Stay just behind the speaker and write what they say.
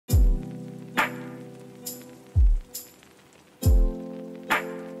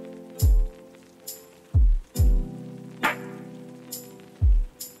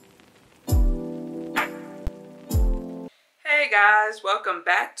guys, welcome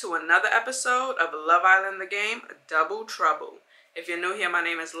back to another episode of Love Island the Game, Double Trouble. If you're new here, my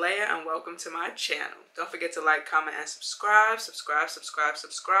name is Leia and welcome to my channel. Don't forget to like, comment, and subscribe.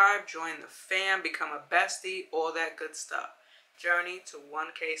 Join the fam, become a bestie, all that good stuff. Journey to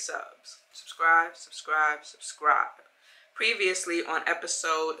 1K subs. Subscribe. Previously on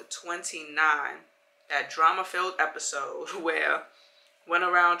episode 29, that drama-filled episode where went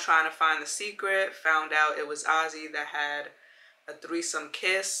around trying to find the secret, found out it was Ozzy that had a threesome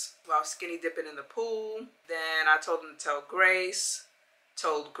kiss while skinny dipping in the pool. Then I told him to tell Grace,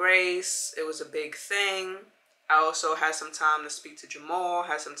 told Grace it was a big thing. I also had some time to speak to Jamal,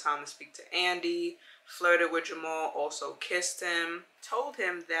 had some time to speak to Andy, flirted with Jamal, also kissed him, told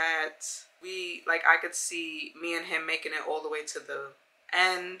him that I could see me and him making it all the way to the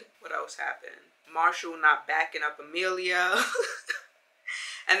end. What else happened? Marshall not backing up Amelia.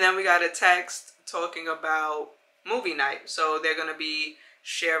 And then we got a text talking about movie night. So they're going to be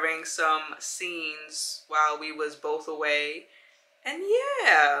sharing some scenes while we was both away. And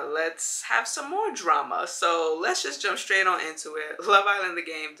yeah, let's have some more drama. So let's just jump straight on into it. Love Island the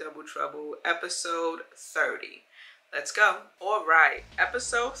Game, Double Trouble, episode 30. Let's go. All right,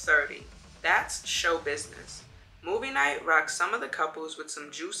 episode 30. That's show business. Movie night rocks some of the couples with some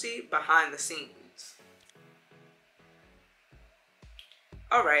juicy behind the scenes.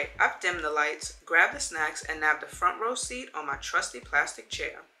 Alright, I've dimmed the lights, grabbed the snacks, and nabbed a front row seat on my trusty plastic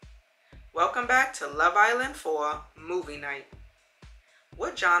chair. Welcome back to Love Island for Movie Night.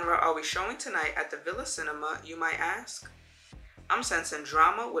 What genre are we showing tonight at the Villa Cinema, you might ask? I'm sensing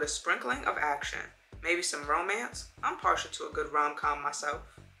drama with a sprinkling of action, maybe some romance. I'm partial to a good rom-com myself.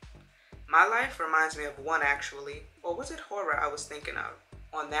 My life reminds me of one actually, or was it horror I was thinking of?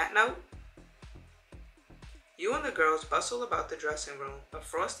 On that note, you and the girls bustle about the dressing room. A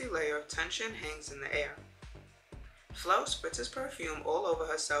frosty layer of tension hangs in the air. Flo spritzes perfume all over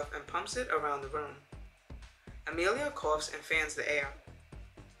herself and pumps it around the room. Amelia coughs and fans the air.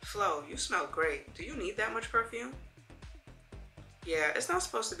 Flo, you smell great. Do you need that much perfume? Yeah, it's not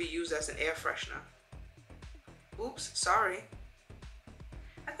supposed to be used as an air freshener. Oops, sorry.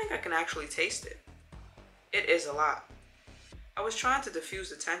 I think I can actually taste it. It is a lot. I was trying to diffuse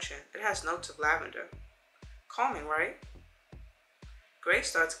the tension. It has notes of lavender. Calming, right? Grace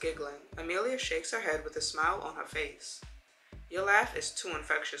starts giggling. Amelia shakes her head with a smile on her face. Your laugh is too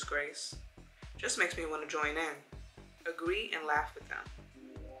infectious, Grace. Just makes me want to join in. Agree and laugh with them.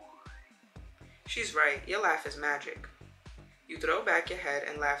 She's right. Your laugh is magic. You throw back your head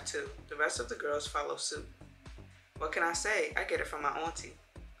and laugh too. The rest of the girls follow suit. What can I say? I get it from my auntie.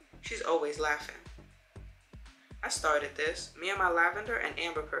 She's always laughing. I started this. Me and my lavender and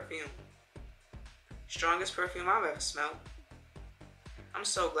amber perfume. Strongest perfume I've ever smelled. I'm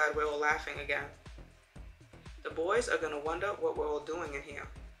so glad we're all laughing again. The boys are gonna wonder what we're all doing in here.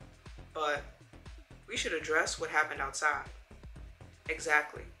 But we should address what happened outside.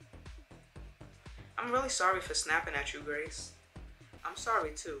 Exactly. I'm really sorry for snapping at you, Grace. I'm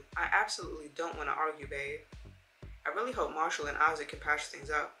sorry too. I absolutely don't want to argue, babe. I really hope Marshall and Ozzy can patch things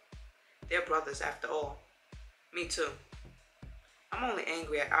up. They're brothers after all. Me too. I'm only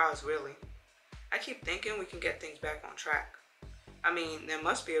angry at Oz, really. I keep thinking we can get things back on track. I mean, there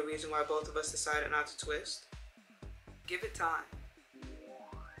must be a reason why both of us decided not to twist. Give it time.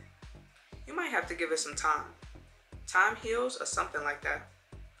 You might have to give it some time. Time heals or something like that.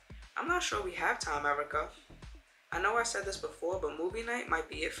 I'm not sure we have time, Erica. I know I said this before, but movie night might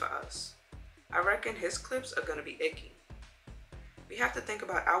be it for us. I reckon his clips are gonna be icky. We have to think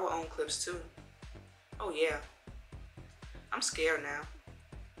about our own clips too. Oh yeah. I'm scared now.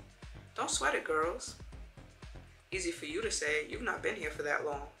 Don't sweat it, girls. Easy for you to say. You've not been here for that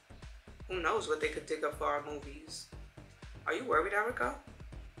long. Who knows what they could dig up for our movies. Are you worried, Erica?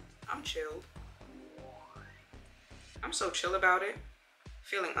 I'm chilled. I'm so chill about it.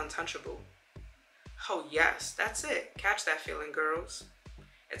 Feeling untouchable. Oh yes, that's it. Catch that feeling, girls.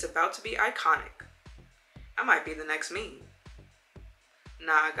 It's about to be iconic. I might be the next meme.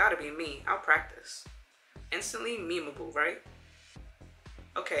 Nah, I gotta be me. I'll practice. Instantly memeable, right?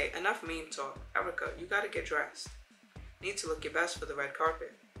 Okay, enough meme talk. Erica, you gotta get dressed. Need to look your best for the red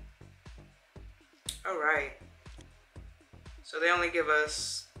carpet. Alright. So they only give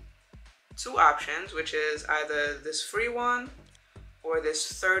us two options, which is either this free one or this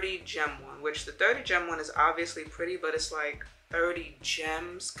 30 gem one, which the 30 gem one is obviously pretty, but it's like 30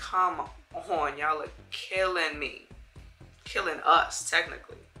 gems. Come on, y'all are killing me. Killing us,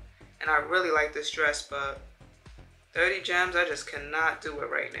 technically. And I really like this dress, but 30 gems, I just cannot do it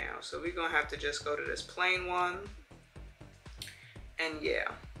right now. So we're gonna have to just go to this plain one. And yeah.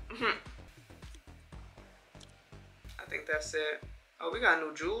 I think that's it. Oh, we got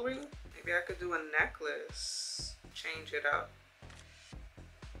new jewelry. Maybe I could do a necklace. Change it up.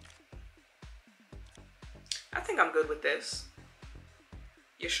 I think I'm good with this.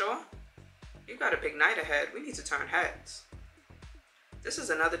 You sure? You got a big night ahead. We need to turn heads. This is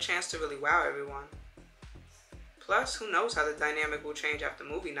another chance to really wow everyone. Plus, who knows how the dynamic will change after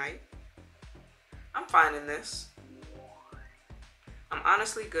movie night. I'm fine in this. I'm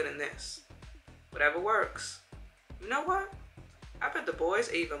honestly good in this. Whatever works. You know what? I bet the boys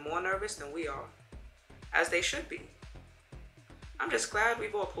are even more nervous than we are. As they should be. I'm just glad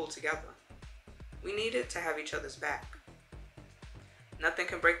we've all pulled together. We needed to have each other's back. Nothing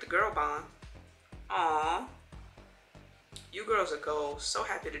can break the girl bond. Aww. You girls are goals. So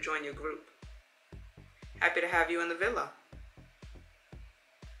happy to join your group. Happy to have you in the villa.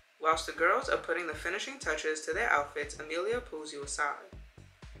 Whilst the girls are putting the finishing touches to their outfits, Amelia pulls you aside.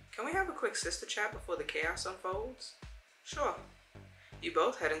 Can we have a quick sister chat before the chaos unfolds? Sure. You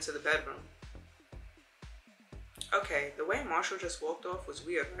both head into the bedroom. Okay, the way Marshall just walked off was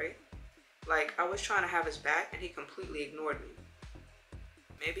weird, right? Like, I was trying to have his back and he completely ignored me.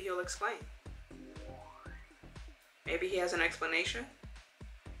 Maybe he'll explain. Maybe he has an explanation?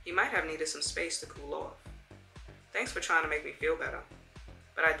 He might have needed some space to cool off. Thanks for trying to make me feel better.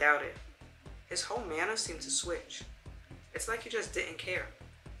 But I doubt it. His whole manner seemed to switch. It's like he just didn't care.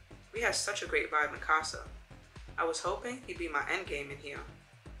 We had such a great vibe in Casa. I was hoping he'd be my endgame in here.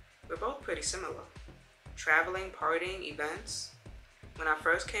 We're both pretty similar. Traveling, partying, events. When I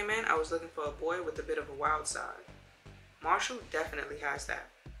first came in, I was looking for a boy with a bit of a wild side. Marshall definitely has that.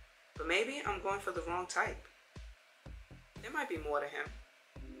 But maybe I'm going for the wrong type. There might be more to him.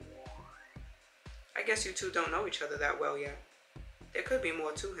 I guess you two don't know each other that well yet. There could be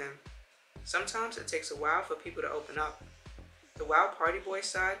more to him. Sometimes it takes a while for people to open up. The wild party boy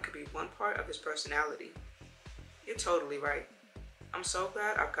side could be one part of his personality. You're totally right. I'm so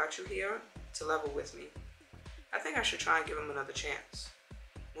glad I've got you here to level with me. I think I should try and give him another chance.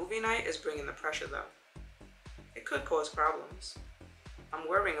 Movie night is bringing the pressure though. It could cause problems. I'm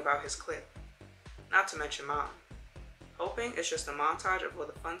worrying about his clip. Not to mention mine. Hoping it's just a montage of all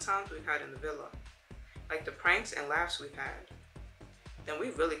the fun times we've had in the villa. Like the pranks and laughs we've had. Then we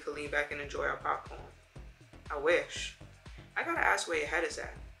really could lean back and enjoy our popcorn. I wish. I gotta ask where your head is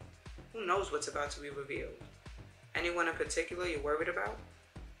at. Who knows what's about to be revealed? Anyone in particular you're worried about?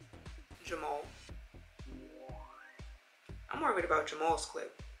 Jamal. I'm worried about Jamal's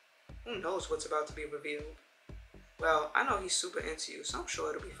clip. Who knows what's about to be revealed? Well, I know he's super into you, so I'm sure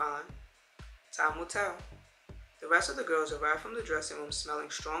it'll be fine. Time will tell. The rest of the girls arrive from the dressing room smelling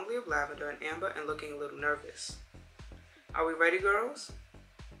strongly of lavender and amber and looking a little nervous. Are we ready, girls?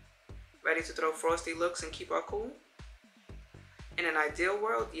 Ready to throw frosty looks and keep our cool? In an ideal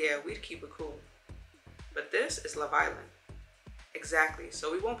world, yeah, we'd keep it cool. But this is Love Island. Exactly,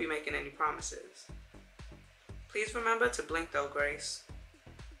 so we won't be making any promises. Please remember to blink though, Grace.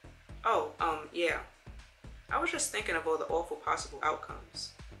 Oh, yeah. I was just thinking of all the awful possible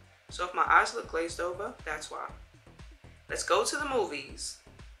outcomes. So if my eyes look glazed over, that's why. Let's go to the movies.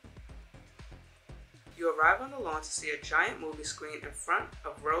 You arrive on the lawn to see a giant movie screen in front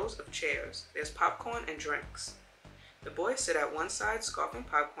of rows of chairs. There's popcorn and drinks. The boys sit at one side, scoffing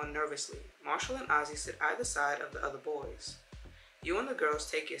popcorn nervously. Marshall and Ozzy sit either side of the other boys. You and the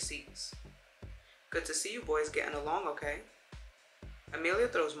girls take your seats. Good to see you boys getting along okay. Amelia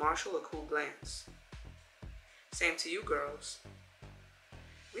throws Marshall a cool glance. Same to you girls.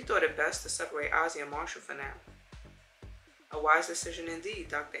 We thought it best to separate Ozzy and Marshall for now. A wise decision indeed,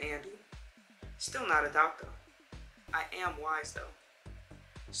 Dr. Andy. Still not a doctor. I am wise though.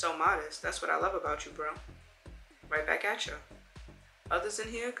 So modest, that's what I love about you, bro. Right back at ya. Others in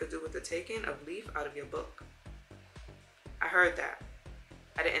here could do with the taking of leaf out of your book. I heard that.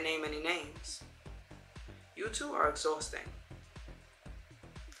 I didn't name any names. You two are exhausting.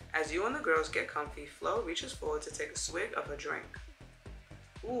 As you and the girls get comfy, Flo reaches forward to take a swig of her drink.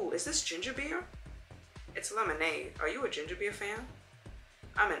 Ooh, is this ginger beer? It's lemonade. Are you a ginger beer fan?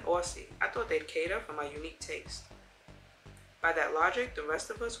 I'm an Aussie. I thought they'd cater for my unique taste. By that logic, the rest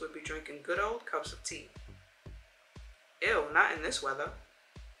of us would be drinking good old cups of tea. Ew, not in this weather.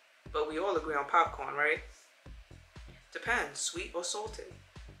 But we all agree on popcorn, right? Depends, sweet or salted.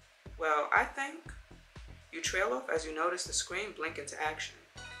 Well, I think you trail off as you notice the screen blink into action.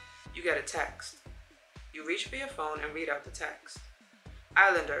 You get a text. You reach for your phone and read out the text.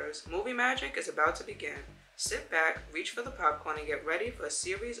 Islanders, movie magic is about to begin. Sit back, reach for the popcorn, and get ready for a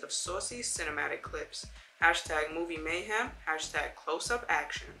series of saucy cinematic clips. Hashtag movie mayhem, hashtag close-up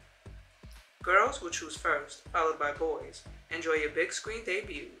action. Girls will choose first, followed by boys. Enjoy your big screen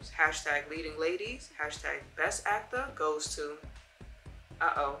debuts. Hashtag leading ladies. Hashtag best actor goes to...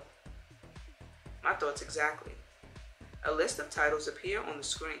 Uh-oh. My thoughts exactly. A list of titles appear on the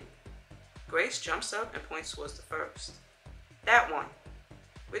screen. Grace jumps up and points towards the first. That one.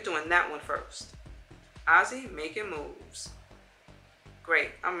 We're doing that one first. Ozzy making moves. Great,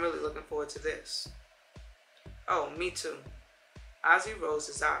 I'm really looking forward to this. Oh, me too. Ozzy rolls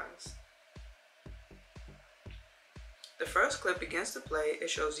his eyes. The first clip begins to play. It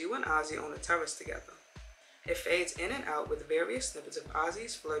shows you and Ozzy on a terrace together. It fades in and out with various snippets of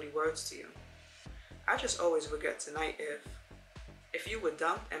Ozzy's flirty words to you. I just always regret tonight if you were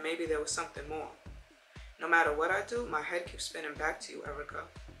dumped and maybe there was something more. No matter what I do, my head keeps spinning back to you, Erica.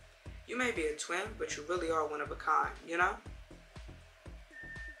 You may be a twin, but you really are one of a kind, you know?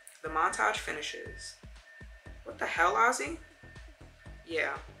 The montage finishes. What the hell, Ozzy?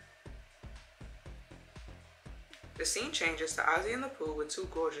 Yeah. The scene changes to Ozzy in the pool with two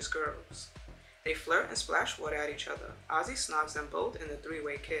gorgeous girls. They flirt and splash water at each other. Ozzy snogs them both in the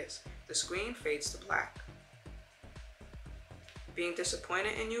three-way kiss. The screen fades to black. Being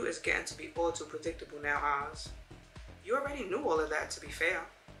disappointed in you is getting to be all too predictable now, Oz. You already knew all of that, to be fair.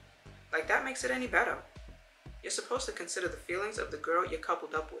 Like that makes it any better. You're supposed to consider the feelings of the girl you're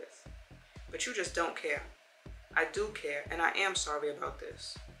coupled up with. But you just don't care. I do care, and I am sorry about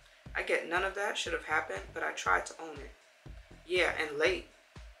this. I get none of that should have happened, but I tried to own it. Yeah, and late.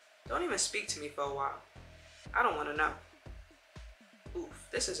 Don't even speak to me for a while. I don't want to know. Oof,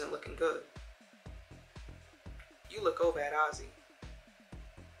 this isn't looking good. You look over at Ozzy.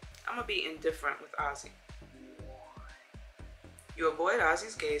 I'm gonna be indifferent with Ozzy. You avoid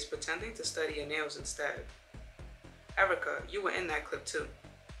Ozzy's gaze, pretending to study your nails instead. Erica, you were in that clip too.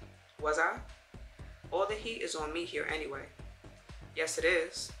 Was I? All the heat is on me here anyway. Yes, it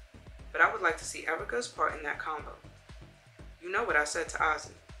is. But I would like to see Erica's part in that combo. You know what I said to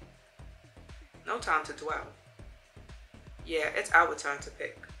Ozzy. No time to dwell. Yeah, it's our turn to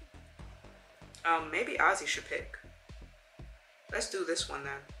pick. Maybe Ozzy should pick. Let's do this one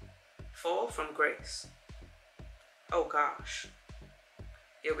then. Fall from Grace. Oh gosh.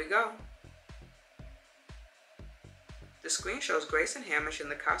 Here we go. The screen shows Grace and Hamish in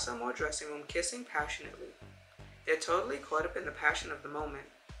the Casa Amor dressing room kissing passionately. They're totally caught up in the passion of the moment.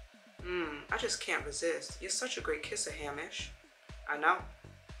 I just can't resist. You're such a great kisser, Hamish. I know.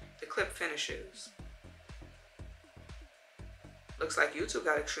 The clip finishes. Looks like you two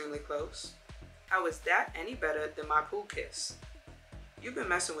got extremely close. How is that any better than my pool kiss? You've been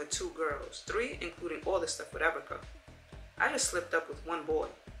messing with two girls, three including all the stuff with Erica. I just slipped up with one boy.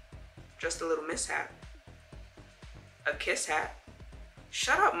 Just a little mishap. A kiss hat?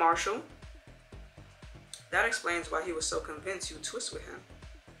 Shut up, Marshall. That explains why he was so convinced you'd twist with him.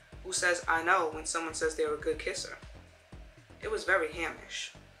 Who says I know when someone says they're a good kisser? It was very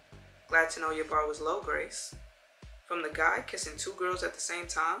Hamish. Glad to know your bar was low, Grace. From the guy kissing two girls at the same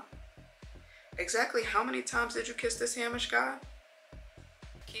time? Exactly how many times did you kiss this Hamish guy?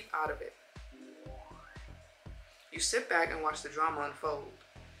 Keep out of it. You sit back and watch the drama unfold.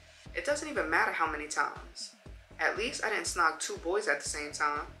 It doesn't even matter how many times. At least I didn't snog two boys at the same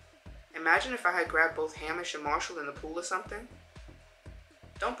time. Imagine if I had grabbed both Hamish and Marshall in the pool or something.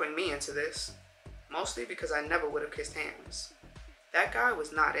 Don't bring me into this. Mostly because I never would have kissed Hams. That guy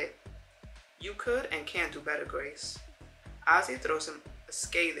was not it. You could and can do better, Grace. Ozzy throws him a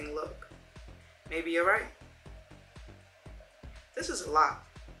scathing look. Maybe you're right. This is a lot.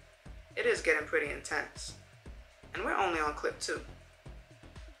 It is getting pretty intense. And we're only on clip 2.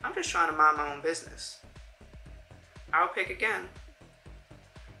 I'm just trying to mind my own business. I'll pick again.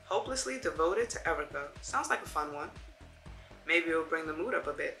 Hopelessly devoted to Erica. Sounds like a fun one. Maybe it'll bring the mood up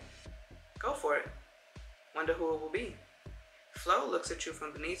a bit. Go for it. Wonder who it will be. Flo looks at you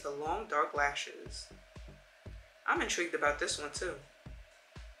from beneath her long dark lashes. I'm intrigued about this one too.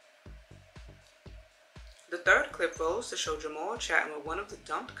 The third clip rolls to show Jamal chatting with one of the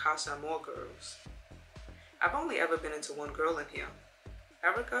dumped Casa Amor girls. I've only ever been into one girl in here.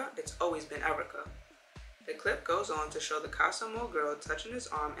 Erica, it's always been Erica. The clip goes on to show the Casa Amor girl touching his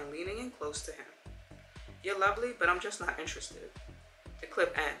arm and leaning in close to him. You're lovely, but I'm just not interested. The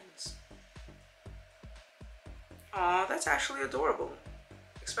clip ends. Aw, that's actually adorable.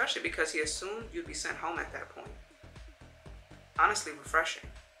 Especially because he assumed you'd be sent home at that point. Honestly refreshing.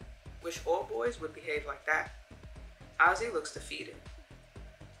 Wish all boys would behave like that. Ozzy looks defeated.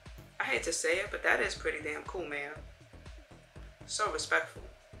 I hate to say it, but that is pretty damn cool, man. So respectful.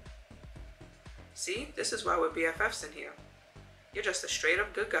 See, this is why we're BFFs in here. You're just a straight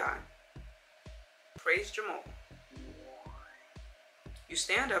up good guy. Praise Jamal. You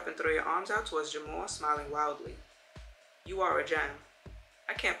stand up and throw your arms out towards Jamal, smiling wildly. You are a gem.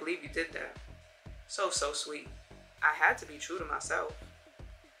 I can't believe you did that. So sweet. I had to be true to myself.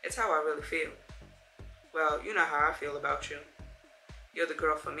 It's how I really feel. Well, you know how I feel about you. You're the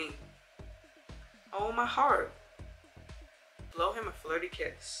girl for me. Oh, my heart. Blow him a flirty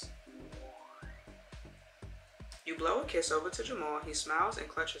kiss. You blow a kiss over to Jamal. He smiles and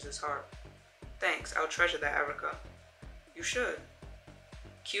clutches his heart. Thanks, I'll treasure that, Erica. You should.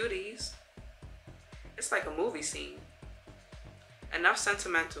 Cuties. It's like a movie scene. Enough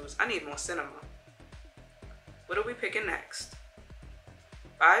sentimentals. I need more cinema. What are we picking next?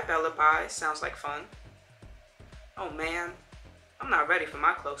 Bye, Bella, bye. Sounds like fun. Oh man, I'm not ready for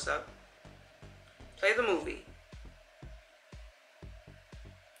my close-up. Play the movie.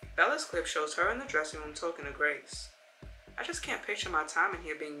 Bella's clip shows her in the dressing room talking to Grace. I just can't picture my time in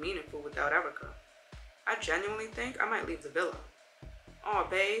here being meaningful without Erica. I genuinely think I might leave the villa. Aw,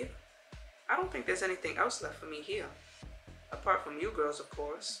 babe. I don't think there's anything else left for me here. Apart from you girls, of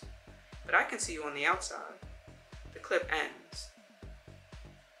course. But I can see you on the outside. The clip ends.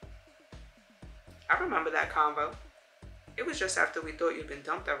 I remember that convo. It was just after we thought you'd been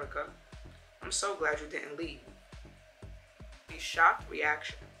dumped, Erica. I'm so glad you didn't leave. The shocked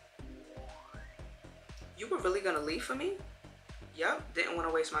reaction. You were really gonna leave for me? Yup, didn't want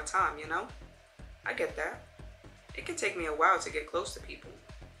to waste my time, you know? I get that. It can take me a while to get close to people,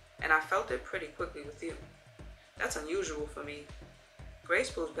 and I felt it pretty quickly with you. That's unusual for me. Grace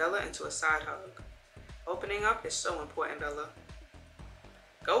pulls Bella into a side hug. Opening up is so important, Bella.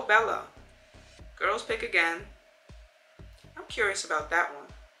 Go, Bella. Girls pick again. I'm curious about that one.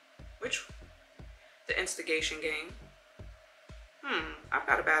 Which? The instigation game. I've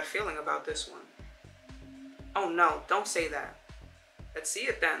got a bad feeling about this one. Oh no, don't say that. Let's see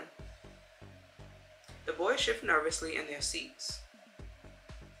it then. The boys shift nervously in their seats.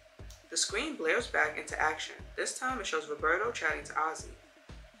 The screen blares back into action. This time it shows Roberto chatting to Ozzy.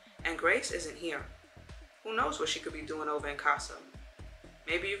 And Grace isn't here. Who knows what she could be doing over in Casa?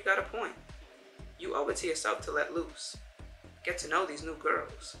 Maybe you've got a point. You owe it to yourself to let loose. Get to know these new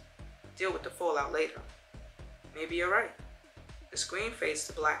girls. Deal with the fallout later. Maybe you're right. The screen fades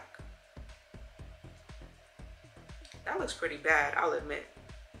to black. That looks pretty bad, I'll admit.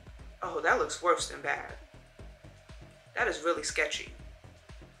 Oh, that looks worse than bad. That is really sketchy.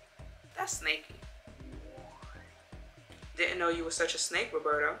 That's snaky. Didn't know you were such a snake,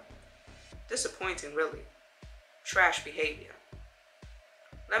 Roberto. Disappointing, really. Trash behavior.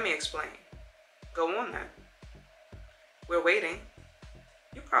 Let me explain. Go on then. We're waiting.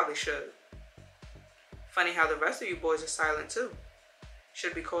 You probably should. Funny how the rest of you boys are silent too.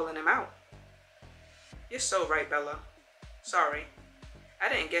 Should be calling him out. You're so right, Bella. Sorry. I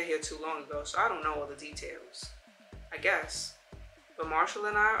didn't get here too long ago, so I don't know all the details. I guess. But Marshall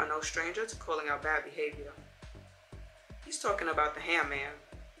and I are no stranger to calling out bad behavior. He's talking about the ham man.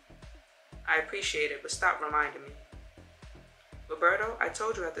 I appreciate it, but stop reminding me. Roberto, I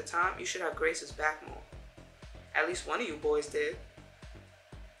told you at the time you should have Grace's back more. At least one of you boys did.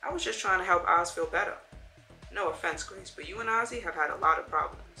 I was just trying to help Oz feel better. No offense, Grace, but you and Ozzy have had a lot of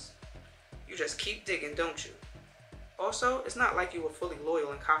problems. You just keep digging, don't you? Also, it's not like you were fully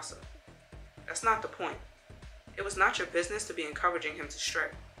loyal in Casa. That's not the point. It was not your business to be encouraging him to stray.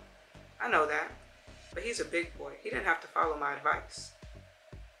 I know that, but he's a big boy. He didn't have to follow my advice.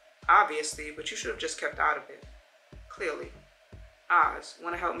 Obviously, but you should have just kept out of it. Clearly. Oz,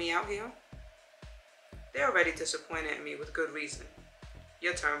 want to help me out here? They're already disappointed in me with good reason.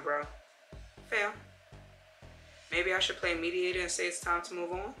 Your turn, bro. Fair. Maybe I should play mediator and say it's time to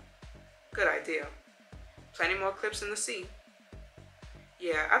move on? Good idea. Plenty more clips in the sea.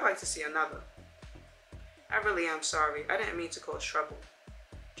 Yeah, I'd like to see another. I really am sorry. I didn't mean to cause trouble.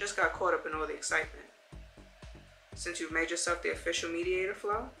 Just got caught up in all the excitement. Since you've made yourself the official mediator,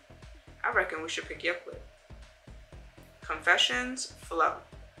 Flo, I reckon we should pick your clip. Confessions, Flo.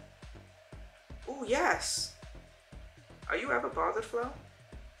 Ooh, yes. Are you ever bothered, Flo?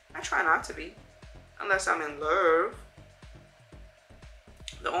 I try not to be, unless I'm in love.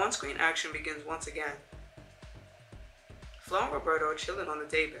 The on-screen action begins once again. Flo and Roberto are chilling on the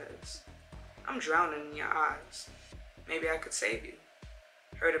daybeds. I'm drowning in your eyes. Maybe I could save you.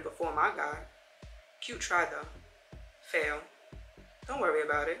 Heard it before, my guy. Cute try, though. Fail. Don't worry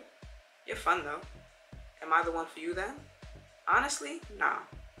about it. You're fun, though. Am I the one for you, then? Honestly, nah.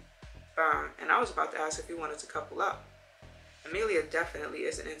 Burn, and I was about to ask if you wanted to couple up. Amelia definitely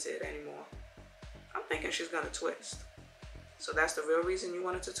isn't into it anymore. I'm thinking she's gonna twist. So that's the real reason you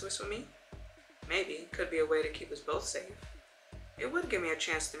wanted to twist with me? Maybe. Could be a way to keep us both safe. It would give me a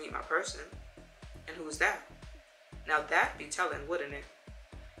chance to meet my person. And who's that? Now that'd be telling, wouldn't it?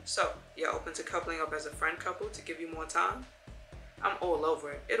 So, you're open to coupling up as a friend couple to give you more time? I'm all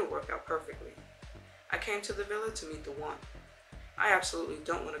over it. It'll work out perfectly. I came to the villa to meet the one. I absolutely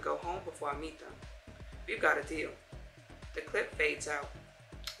don't want to go home before I meet them. We've got a deal. The clip fades out.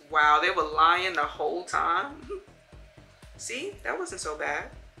 Wow, they were lying the whole time? See, that wasn't so bad.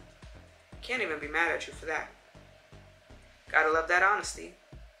 Can't even be mad at you for that. Gotta love that honesty.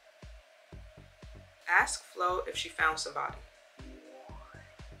 Ask Flo if she found somebody.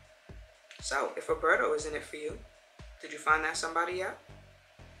 So, if Roberto isn't it for you, did you find that somebody yet?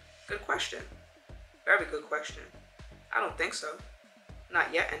 Good question. Very good question. I don't think so.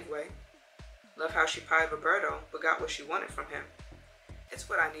 Not yet, anyway. Love how she pied Roberto, but got what she wanted from him. It's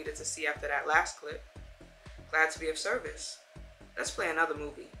what I needed to see after that last clip. Glad to be of service. Let's play another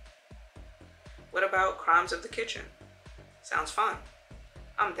movie. What about Crimes of the Kitchen? Sounds fun.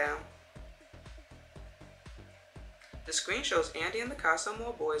 I'm down. The screen shows Andy and the Casa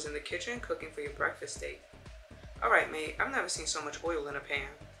Amor boys in the kitchen cooking for your breakfast date. Alright mate, I've never seen so much oil in a pan.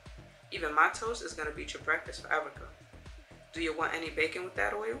 Even my toast is gonna beat your breakfast for Erica. Do you want any bacon with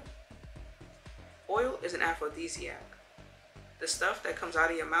that oil? Oil is an aphrodisiac. The stuff that comes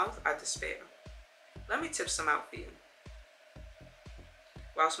out of your mouth, I despair. Let me tip some out for you.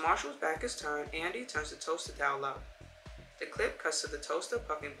 Whilst Marshall's back is turned, Andy turns the toaster down low. The clip cuts to the toaster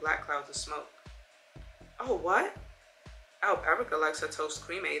puffing black clouds of smoke. Oh, what? I hope Erica likes her toast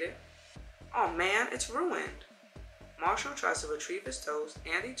cremated. Oh man, it's ruined. Marshall tries to retrieve his toast.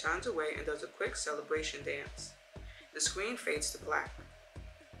 Andy turns away and does a quick celebration dance. The screen fades to black.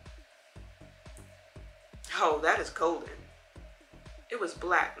 Oh, that is golden. It was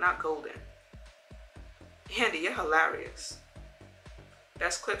black, not golden. Andy, you're hilarious.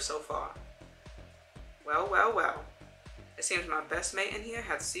 Best clip so far. Well, well, well. It seems my best mate in here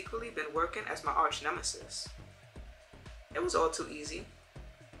had secretly been working as my arch nemesis. It was all too easy.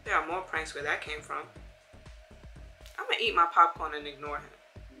 There are more pranks where that came from. I'm gonna eat my popcorn and ignore him.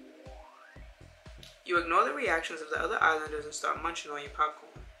 You ignore the reactions of the other islanders and start munching on your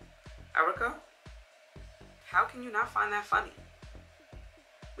popcorn. Erica? How can you not find that funny?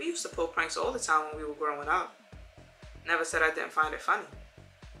 We used to pull pranks all the time when we were growing up. Never said I didn't find it funny.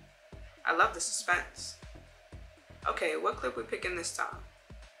 I love the suspense. Okay, what clip we picking this time?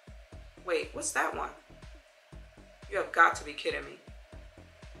 Wait, what's that one? You have got to be kidding me.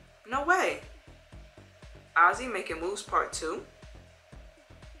 No way. Ozzy making moves part 2?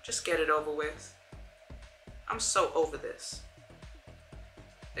 Just get it over with. I'm so over this.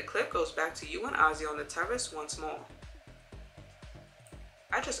 The clip goes back to you and Ozzy on the terrace once more.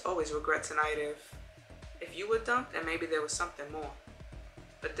 I just always regret tonight if you were dumped and maybe there was something more.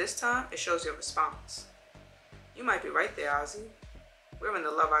 But this time, it shows your response. You might be right there, Ozzy. We're in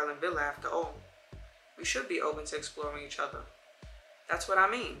the Love Island villa after all. We should be open to exploring each other. That's what I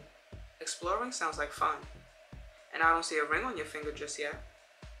mean. Exploring sounds like fun. And I don't see a ring on your finger just yet.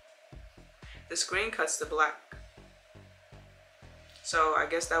 The screen cuts to black. So I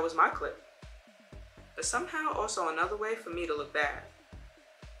guess that was my clip. But somehow also another way for me to look bad.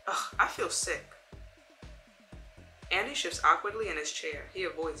 Ugh, I feel sick. Andy shifts awkwardly in his chair. He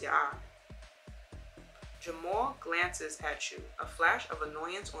avoids your eye. Jamal glances at you, a flash of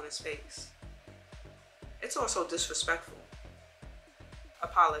annoyance on his face. It's also disrespectful.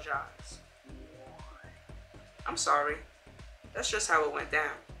 Apologize. I'm sorry. That's just how it went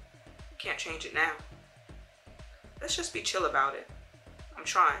down. Can't change it now. Let's just be chill about it. I'm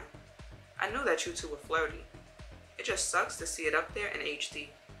trying. I knew that you two were flirty. It just sucks to see it up there in HD.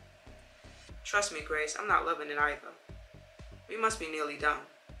 Trust me, Grace, I'm not loving it either. We must be nearly done.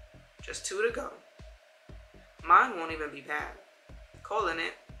 Just 2 to go. Mine won't even be bad. Calling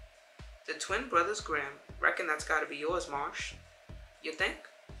it. The twin brothers Grimm. Reckon that's gotta be yours, Marsh. You think?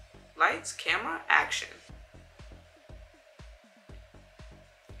 Lights, camera, action.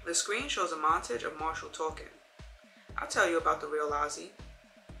 The screen shows a montage of Marshall talking. I'll tell you about the real Ozzy,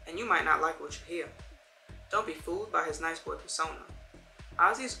 and you might not like what you hear. Don't be fooled by his nice boy persona.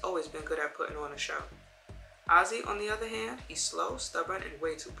 Ozzy's always been good at putting on a show. Ozzy, on the other hand, he's slow, stubborn, and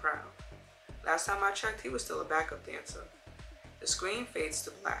way too proud. Last time I checked, he was still a backup dancer. The screen fades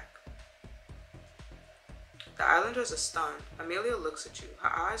to black. The islanders are stunned. Amelia looks at you,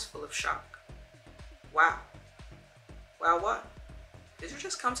 her eyes full of shock. Wow. Wow what? Did you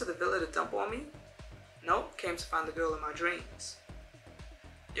just come to the villa to dump on me? Nope, came to find the girl in my dreams.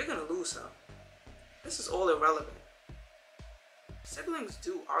 You're gonna lose her. This is all irrelevant. Siblings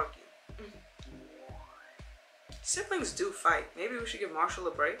do argue. Siblings do fight. Maybe we should give Marshall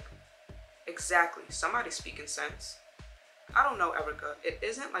a break? Exactly, somebody's speaking sense. I don't know, Erica, it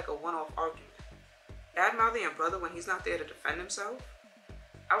isn't like a one-off argument. Bad-mouthing your brother when he's not there to defend himself?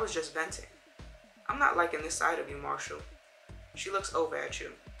 I was just venting. I'm not liking this side of you, Marshall. She looks over at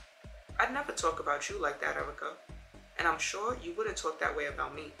you. I'd never talk about you like that, Erica. And I'm sure you wouldn't talk that way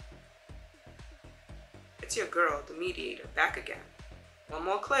about me. It's your girl, the mediator, back again. One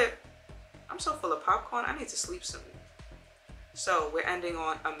more clip. I'm so full of popcorn, I need to sleep soon. So, we're ending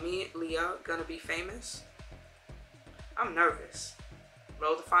on Amelia gonna be famous? I'm nervous.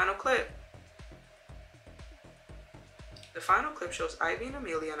 Roll the final clip. The final clip shows Ivy and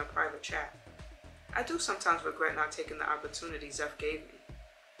Amelia in a private chat. I do sometimes regret not taking the opportunity Zeph gave me.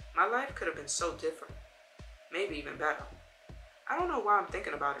 My life could have been so different. Maybe even better. I don't know why I'm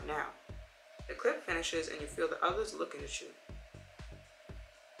thinking about it now. The clip finishes and you feel the others looking at you.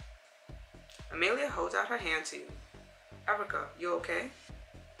 Amelia holds out her hand to you. Erica, you okay?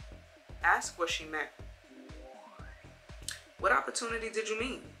 Ask what she meant. What opportunity did you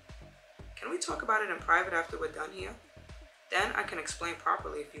mean? Can we talk about it in private after we're done here? Then I can explain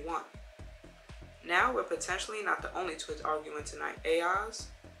properly if you want. Now we're potentially not the only twins arguing tonight, Oz?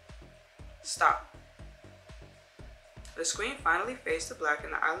 Stop. The screen finally fades to black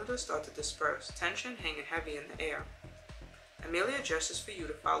and the islanders start to disperse, tension hanging heavy in the air. Amelia gestures for you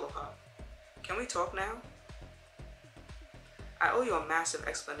to follow her. Can we talk now? I owe you a massive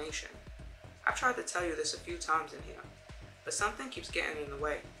explanation. I've tried to tell you this a few times in here, but something keeps getting in the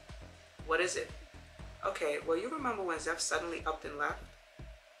way. What is it? Okay, well, you remember when Zeph suddenly upped and left?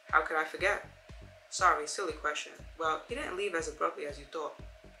 How could I forget? Sorry, silly question. Well, he didn't leave as abruptly as you thought.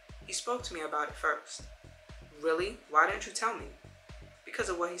 He spoke to me about it first. Really? Why didn't you tell me? Because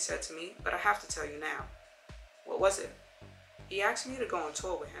of what he said to me, but I have to tell you now. What was it? He asked me to go on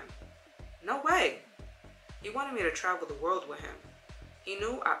tour with him. No way! He wanted me to travel the world with him. He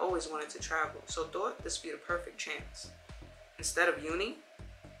knew I always wanted to travel, so thought this would be the perfect chance. Instead of uni,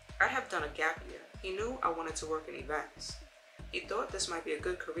 I have done a gap year. He knew I wanted to work in events. He thought this might be a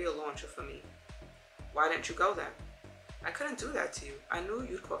good career launcher for me. Why didn't you go then? I couldn't do that to you. I knew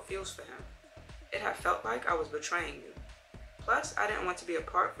you'd caught feels for him. It had felt like I was betraying you. Plus, I didn't want to be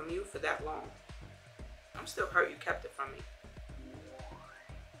apart from you for that long. I'm still hurt you kept it from me.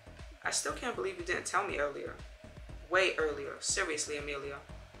 I still can't believe you didn't tell me earlier. Way earlier. Seriously, Amelia.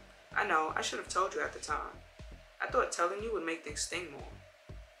 I know, I should have told you at the time. I thought telling you would make things sting more.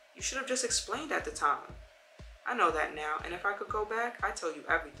 You should have just explained at the time. I know that now, and if I could go back, I'd tell you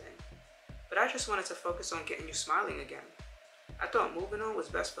everything. But I just wanted to focus on getting you smiling again. I thought moving on was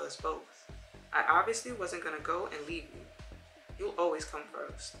best for us both. I obviously wasn't going to go and leave you. You'll always come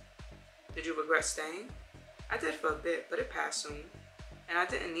first. Did you regret staying? I did for a bit, but it passed soon. And I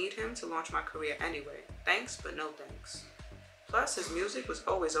didn't need him to launch my career anyway. Thanks, but no thanks. Plus, his music was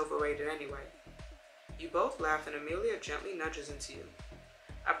always overrated anyway. You both laugh and Amelia gently nudges into you.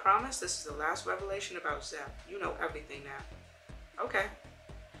 I promise this is the last revelation about Zeph. You know everything now. Okay.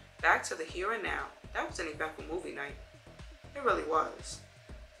 Back to the here and now. That was an eventful movie night. It really was.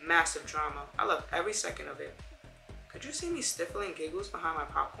 Massive drama. I loved every second of it. Could you see me stifling giggles behind my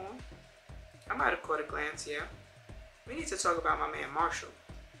popcorn? I might have caught a glance, yeah. We need to talk about my man Marshall.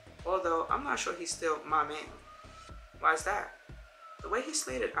 Although, I'm not sure he's still my man. Why's that? The way he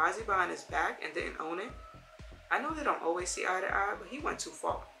slated Ozzy behind his back and didn't own it? I know they don't always see eye to eye, but he went too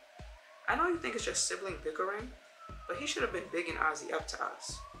far. I know you think it's just sibling bickering, but he should have been bigging Ozzy up to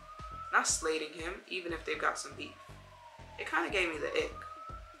us. Not slating him, even if they've got some beef. It kind of gave me the ick.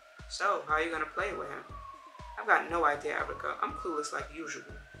 So, how are you going to play with him? I've got no idea, Erica. I'm clueless like usual.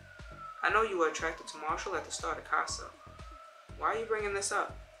 I know you were attracted to Marshall at the start of Casa. Why are you bringing this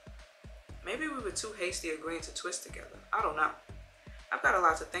up? Maybe we were too hasty agreeing to twist together. I don't know. I've got a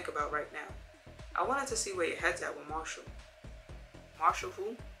lot to think about right now. I wanted to see where your head's at with Marshall. Marshall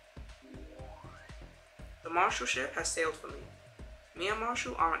who? The Marshall ship has sailed for me. Me and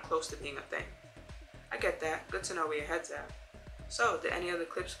Marshall aren't close to being a thing. I get that. Good to know where your head's at. So, did any other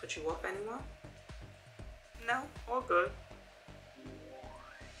clips put you off anyone? No, all good.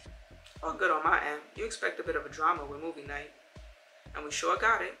 All good on my end. You expect a bit of a drama with movie night. And we sure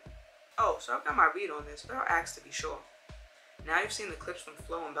got it. Oh, so I've got my read on this, but I'll ask to be sure. Now you've seen the clips from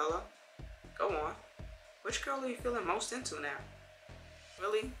Flo and Bella. Go on. Which girl are you feeling most into now?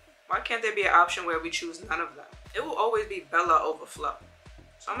 Really? Why can't there be an option where we choose none of them? It will always be Bella over Flo.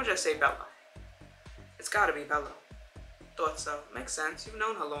 So I'm gonna just say Bella. It's gotta be Bella. Thought so. Makes sense. You've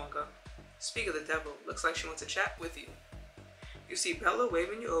known her longer. Speak of the devil. Looks like she wants to chat with you. You see Bella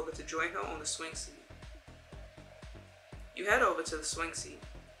waving you over to join her on the swing seat. You head over to the swing seat.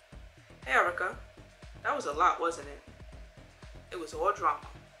 Hey Erica. That was a lot, wasn't it? It was all drama.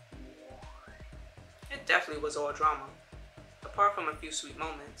 It definitely was all drama. Apart from a few sweet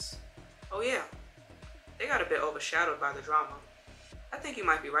moments. Oh yeah. They got a bit overshadowed by the drama. I think you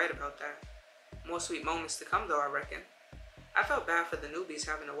might be right about that. More sweet moments to come though, I reckon. I felt bad for the newbies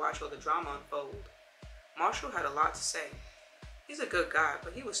having to watch all the drama unfold. Marshall had a lot to say. He's a good guy,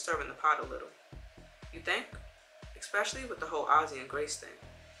 but he was stirring the pot a little. You think? Especially with the whole Ozzy and Grace thing.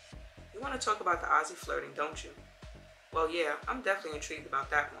 You want to talk about the Ozzy flirting, don't you? Well, yeah, I'm definitely intrigued about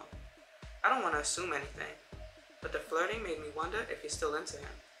that one. I don't want to assume anything, but the flirting made me wonder if you're still into him.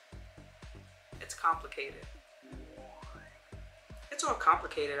 It's complicated. It's all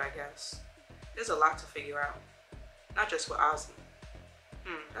complicated, I guess. There's a lot to figure out. Not just with Ozzy.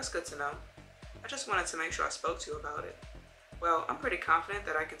 That's good to know. I just wanted to make sure I spoke to you about it. Well, I'm pretty confident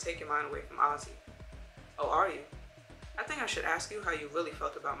that I can take your mind away from Ozzy. Oh, are you? I think I should ask you how you really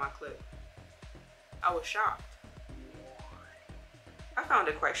felt about my clip. I was shocked. I found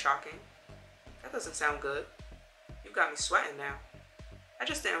it quite shocking. That doesn't sound good. You got me sweating now. I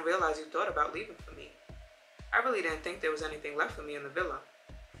just didn't realize you thought about leaving for me. I really didn't think there was anything left for me in the villa.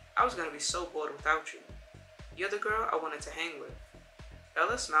 I was going to be so bored without you. You're the girl I wanted to hang with.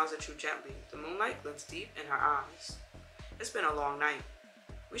 Bella smiles at you gently. The moonlight glints deep in her eyes. It's been a long night.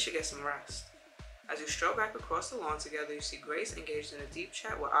 We should get some rest. As you stroll back across the lawn together, you see Grace engaged in a deep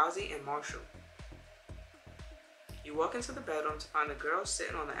chat with Ozzy and Marshall. You walk into the bedroom to find the girls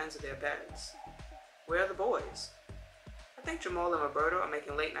sitting on the ends of their beds. Where are the boys? I think Jamal and Roberto are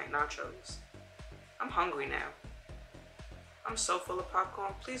making late night nachos. I'm hungry now. I'm so full of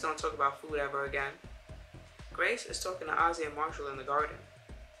popcorn, please don't talk about food ever again. Grace is talking to Ozzy and Marshall in the garden.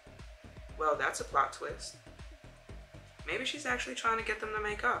 Well, that's a plot twist. Maybe she's actually trying to get them to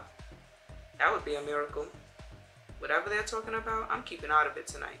make up. That would be a miracle. Whatever they're talking about, I'm keeping out of it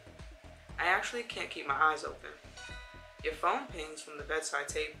tonight. I actually can't keep my eyes open. Your phone pings from the bedside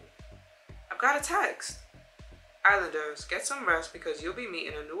table. I've got a text. Islanders, get some rest because you'll be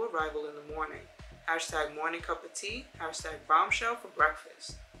meeting a new arrival in the morning. Hashtag morning cup of tea. Hashtag bombshell for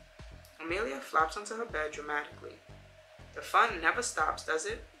breakfast. Amelia flops onto her bed dramatically. The fun never stops, does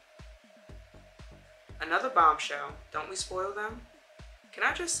it? Another bombshell. Don't we spoil them? Can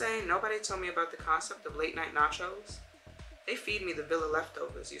I just say, nobody told me about the concept of late night nachos? They feed me the villa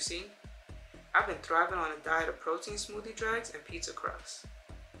leftovers, you see? I've been thriving on a diet of protein smoothie dregs and pizza crust.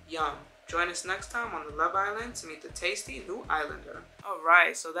 Yum. Join us next time on the Love Island to meet the tasty new Islander.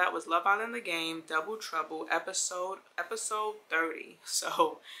 Alright, so that was Love Island the Game, Double Trouble, episode 30.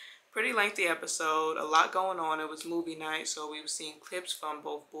 So, pretty lengthy episode, a lot going on. It was movie night, so we were seeing clips from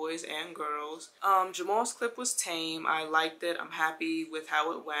both boys and girls. Jamal's clip was tame. I liked it. I'm happy with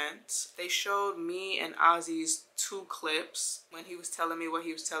how it went. They showed me and Ozzy's 2 clips when he was telling me what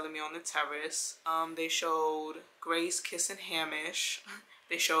he was telling me on the terrace. They showed Grace kissing Hamish.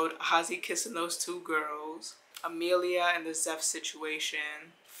 They showed Ozzy kissing those 2 girls. Amelia and the Zeph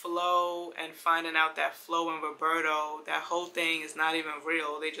situation. Flo and finding out that Flo and Roberto, that whole thing is not even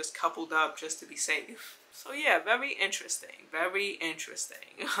real. They just coupled up just to be safe. So yeah, very interesting. Very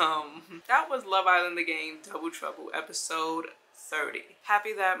interesting. That was Love Island the Game, Double Trouble, episode 30.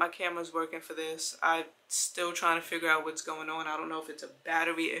 Happy that my camera's working for this. I'm still trying to figure out what's going on. I don't know if it's a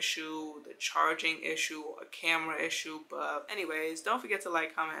battery issue, the charging issue, or a camera issue. But anyways, don't forget to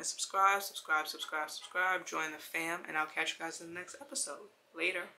like, comment, and subscribe. Join the fam, and I'll catch you guys in the next episode. Later.